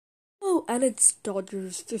Hello, and it's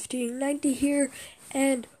Dodgers 1590 here,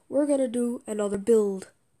 and we're gonna do another build,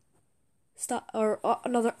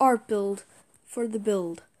 another art build for the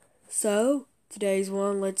build. So today's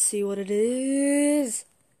one, let's see what it is.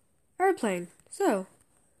 Airplane.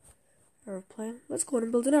 Airplane. Let's go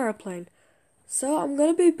and build an airplane. So I'm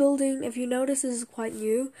gonna be building. If you notice, this is quite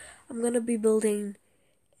new. I'm gonna be building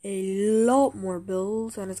a lot more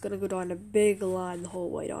builds, and it's gonna go down a big line the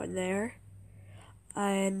whole way down there.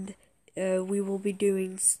 And we will be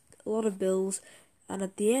doing a lot of builds, and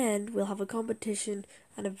at the end we'll have a competition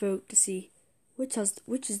and a vote to see which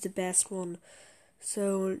is the best one.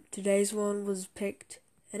 So today's one was picked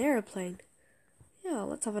an airplane. Yeah,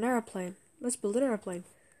 let's have an airplane. Let's build an airplane.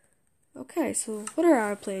 Okay, so what are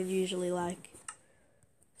airplanes usually like?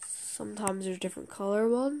 Sometimes there's different color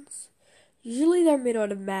ones. Usually they're made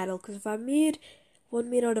out of metal, because if I made one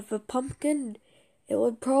made out of a pumpkin, it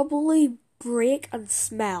would probably break and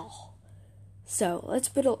smell. So let's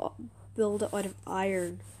build it out of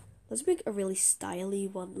iron. Let's make a really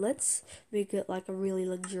stylish one. Let's make it like a really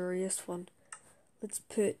luxurious one. Let's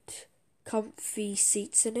put comfy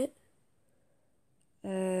seats in it.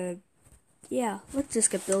 Yeah, let's just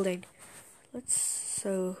get building.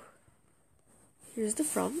 So here's the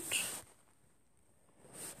front.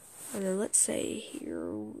 And then let's say here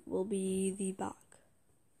will be the back.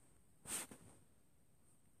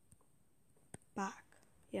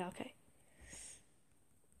 Yeah, okay.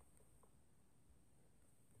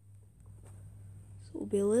 So it will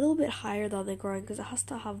be a little bit higher than the ground because it has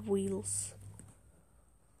to have wheels.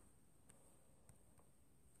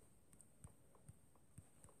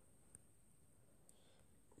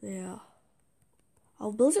 Yeah.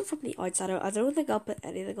 I'll build it from the outside. I don't think I'll put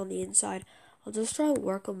anything on the inside. I'll just try and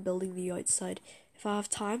work on building the outside. If I have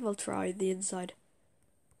time, I'll try the inside.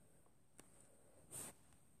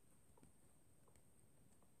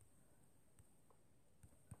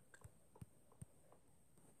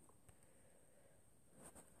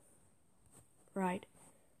 Right.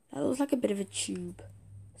 That looks like a bit of a tube.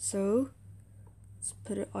 So, let's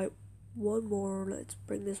put it out one more. Let's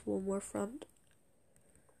bring this one more front.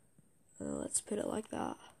 Let's put it like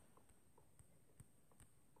that.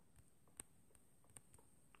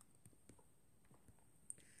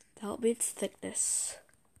 That'll be its thickness.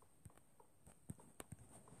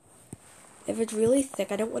 If it's really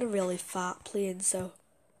thick, I don't want a really fat plane, so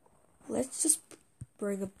let's just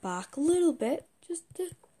bring it back a little bit, just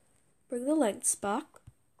to bring the lengths back.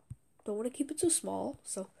 Don't want to keep it so small,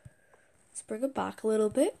 so let's bring it back a little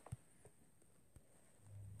bit.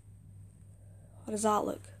 How does that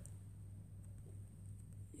look?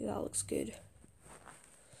 Yeah, that looks good.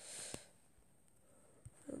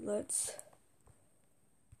 And let's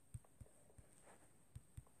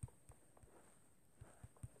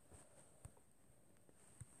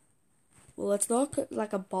not put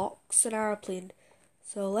like a box an airplane.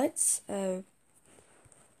 So let's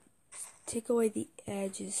take away the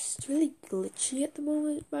edges. It's really glitchy at the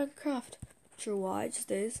moment, Minecraft. Not sure why, it just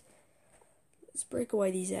is. Let's break away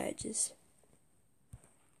these edges.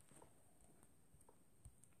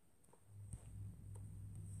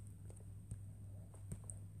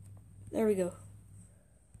 There we go.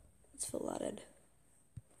 Let's fill that in.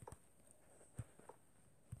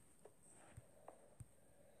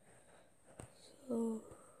 So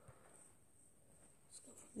let's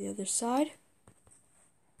go from the other side.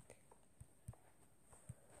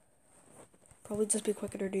 Probably just be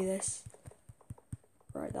quicker to do this.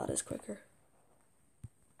 Right, that is quicker.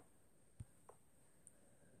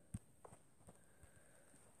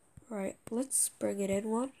 Right, let's bring it in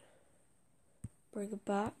one. Bring it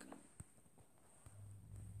back.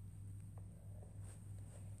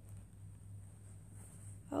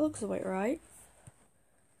 That looks about right.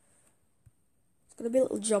 It's gonna be a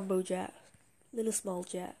little jumbo jet. Little small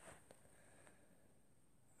jet.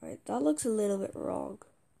 Right, that looks a little bit wrong.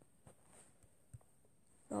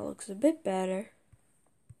 That looks a bit better.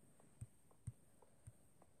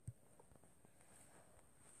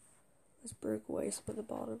 Let's break away some of the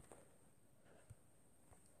bottom.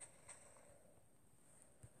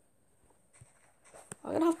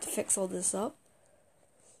 I'm gonna have to fix all this up.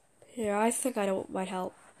 Here, I think I know what might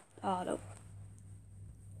help. Oh, no.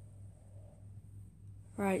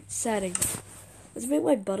 Right, settings. Let's make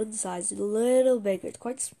my button size a little bigger. It's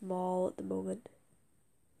quite small at the moment.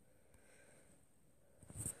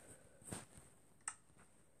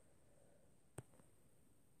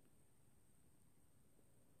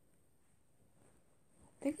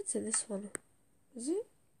 I think it's in this one. Is it?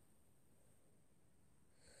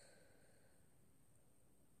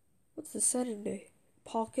 What's the setting do?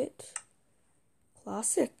 Pocket.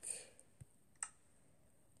 Classic.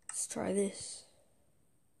 Let's try this.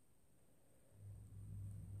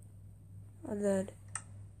 And then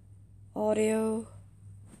audio.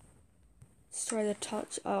 Let's try the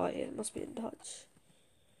touch. Oh yeah, it must be in touch.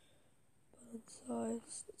 Button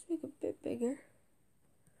size. Let's make it a bit bigger.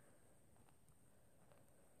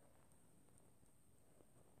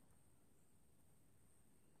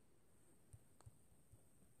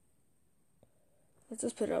 Let's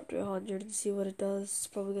just put it up to 100 and see what it does. It's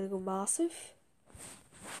probably gonna go massive.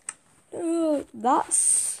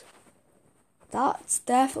 That's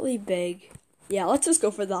definitely big. Yeah, let's just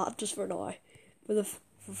go for that just for now, for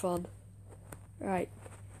fun. Right.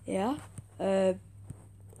 Yeah. Now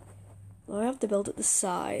I have to build at the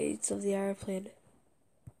sides of the airplane,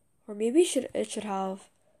 or maybe it should have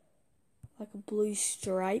like a blue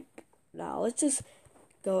stripe. Now let's just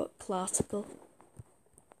go classical.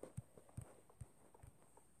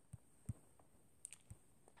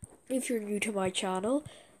 If you're new to my channel,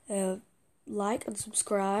 like and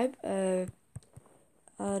subscribe. And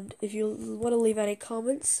if you want to leave any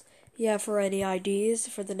comments, for any ideas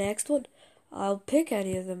for the next one, I'll pick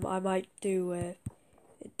any of them. I might do a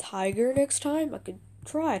tiger next time. I could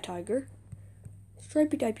try a tiger,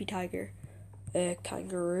 stripey dipey tiger, a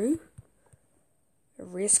kangaroo, a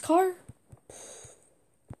race car.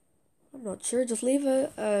 I'm not sure. Just leave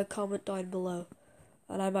a comment down below,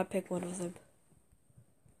 and I might pick one of them.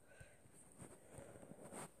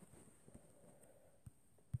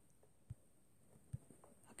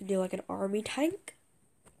 I could do like an army tank,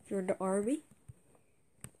 if you're in the army.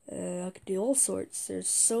 I could do all sorts. There's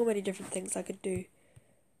so many different things I could do.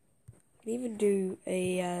 I can even do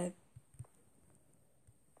a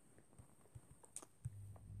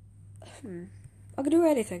I could do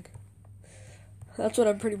anything. That's what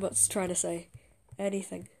I'm pretty much trying to say.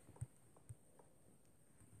 Anything.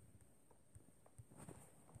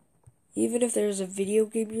 Even if there's a video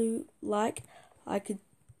game you like, I could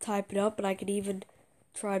type it up and I could even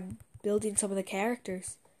try building some of the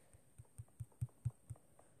characters.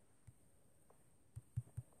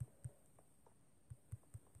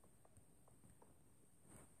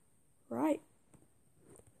 Right.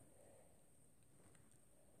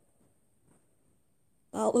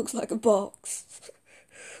 That looks like a box.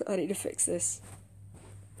 I need to fix this.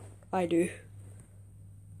 I do.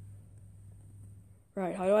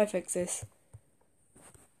 Right, how do I fix this?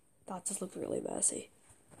 That just looks really messy.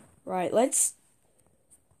 Right,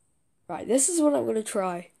 this is what I'm gonna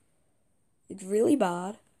try. It's really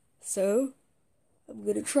bad, so I'm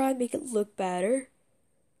gonna try and make it look better.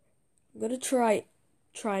 I'm gonna try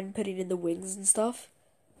and put it in the wings and stuff,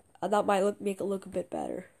 and that might make it look a bit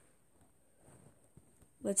better.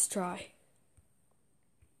 Let's try.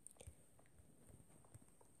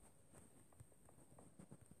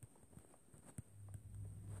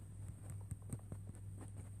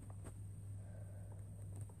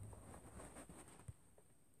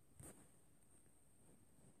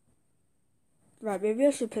 Right, maybe I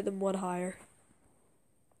should put them one higher.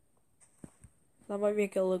 That might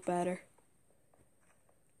make it look better.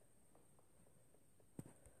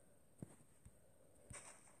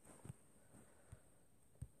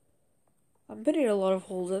 I'm putting a lot of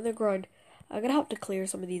holes in the ground. I'm gonna have to clear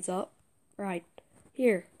some of these up. Right,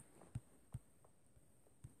 here.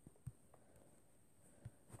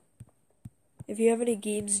 If you have any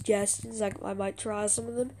game suggestions, I might try some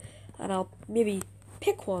of them, and I'll maybe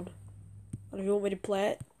pick one. And if you want me to play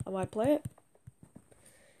it, I might play it.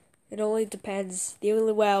 It only depends. The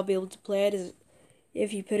only way I'll be able to play it is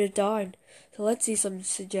if you put it down. So let's see some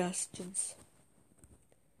suggestions.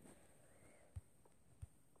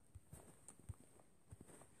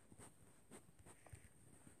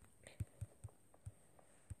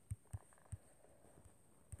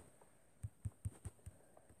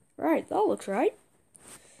 Right, that looks right.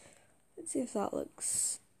 Let's see if that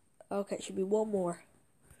looks... Okay, it should be one more.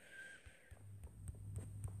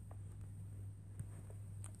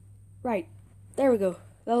 Right, there we go.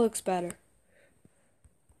 That looks better.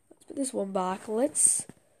 Let's put this one back.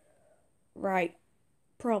 Right,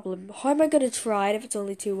 problem. How am I going to try it if it's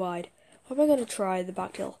only too wide? How am I going to try the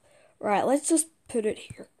back tail? Right, let's just put it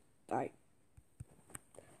here. Right.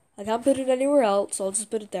 I can't put it anywhere else, so I'll just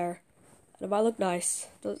put it there. And it might look nice.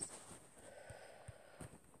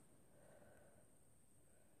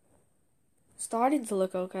 Starting to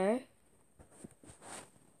look okay.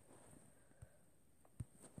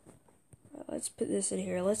 Let's put this in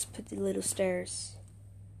here. Let's put the little stairs.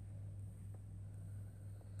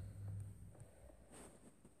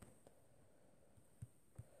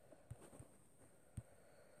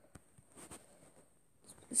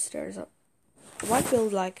 Let's put the stairs up. I might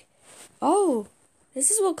build like... Oh!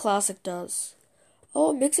 This is what Classic does.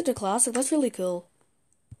 Oh, it makes it to classic. That's really cool.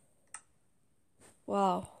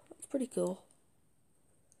 Wow, that's pretty cool.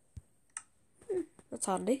 That's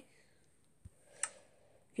handy.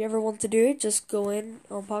 If you ever want to do it, just go in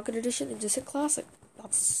on Pocket Edition and just hit classic.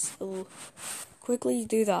 It'll quickly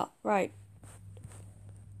do that. Right.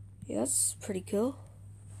 Yeah, that's pretty cool.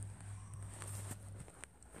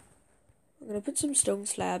 I'm gonna put some stone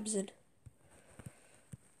slabs in.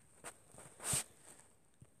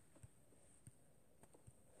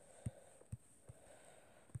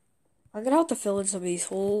 I'm gonna have to fill in some of these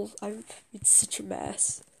holes. It's such a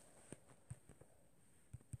mess.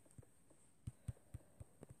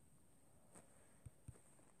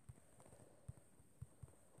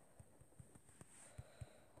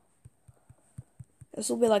 This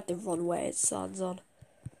will be like the runway it stands on.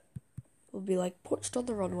 It'll be like perched on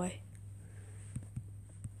the runway.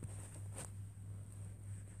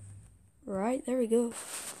 Right, there we go.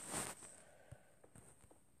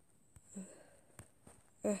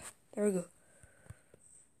 There we go.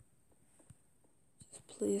 Just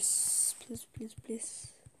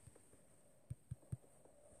please.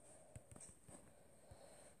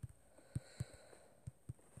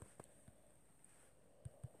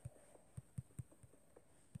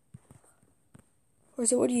 Or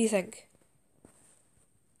is it, what do you think?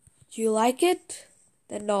 Do you like it?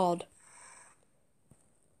 Then nod.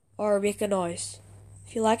 Or make a noise.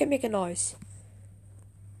 If you like it, make a noise.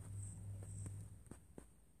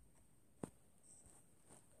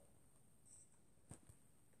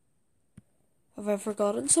 Have I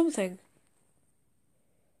forgotten something?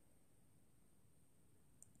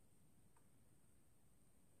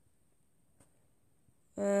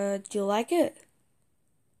 Do you like it?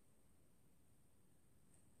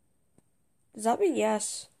 Does that mean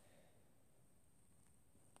yes?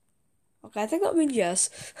 Okay, I think that means yes.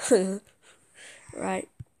 Right.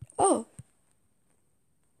 Oh.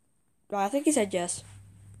 Right, I think he said yes.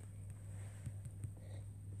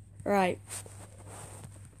 Right.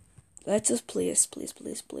 Let's just please.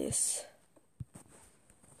 It's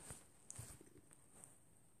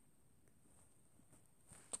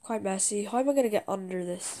quite messy. How am I gonna get under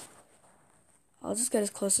this? I'll just get as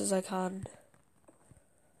close as I can.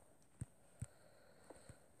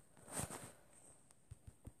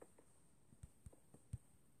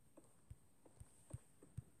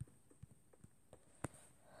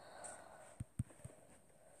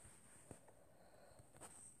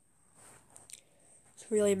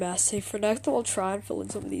 It's really messy. For next time, I'll try and fill in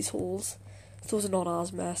some of these holes. So it's not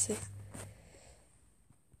as messy.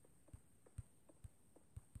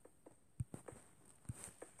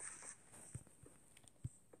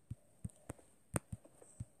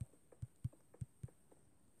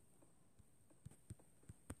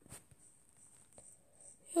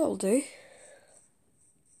 Yeah, it'll do.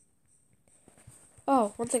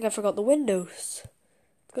 Oh, one thing I forgot, the windows.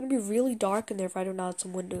 It's gonna be really dark in there if I don't add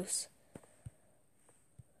some windows.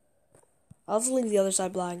 I'll just leave the other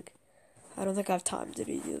side blank. I don't think I have time to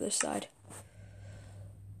do the other side.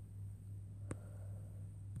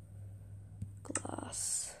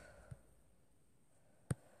 Glass.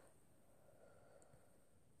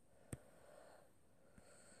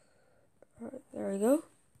 Alright, there we go.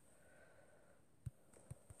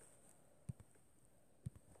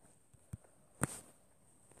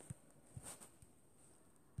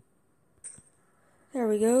 There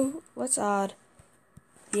we go. Let's add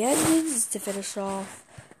the engines to finish off.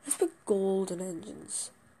 Let's put golden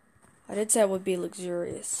engines. I did say it would be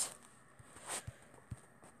luxurious.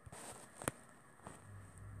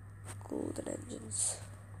 Golden engines.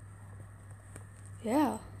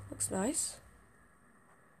 Yeah, looks nice.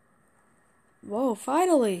 Whoa,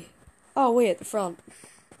 finally! Oh, wait, at the front.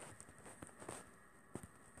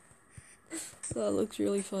 That looks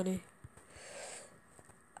really funny.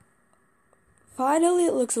 Finally,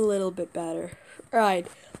 it looks a little bit better. Right,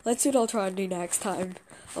 let's see what I'll try and do next time.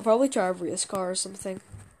 I'll probably try a race car or something.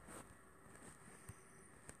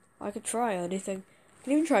 I could try anything. I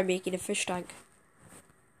can even try making a fish tank.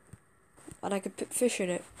 And I could put fish in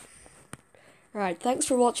it. Right, thanks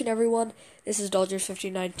for watching, everyone. This is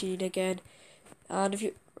Dodgers1519 again.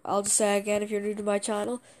 And I'll just say again, if you're new to my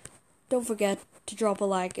channel, don't forget to drop a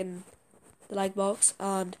like in the like box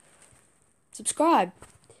and subscribe.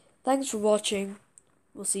 Thanks for watching.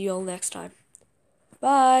 We'll see you all next time.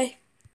 Bye.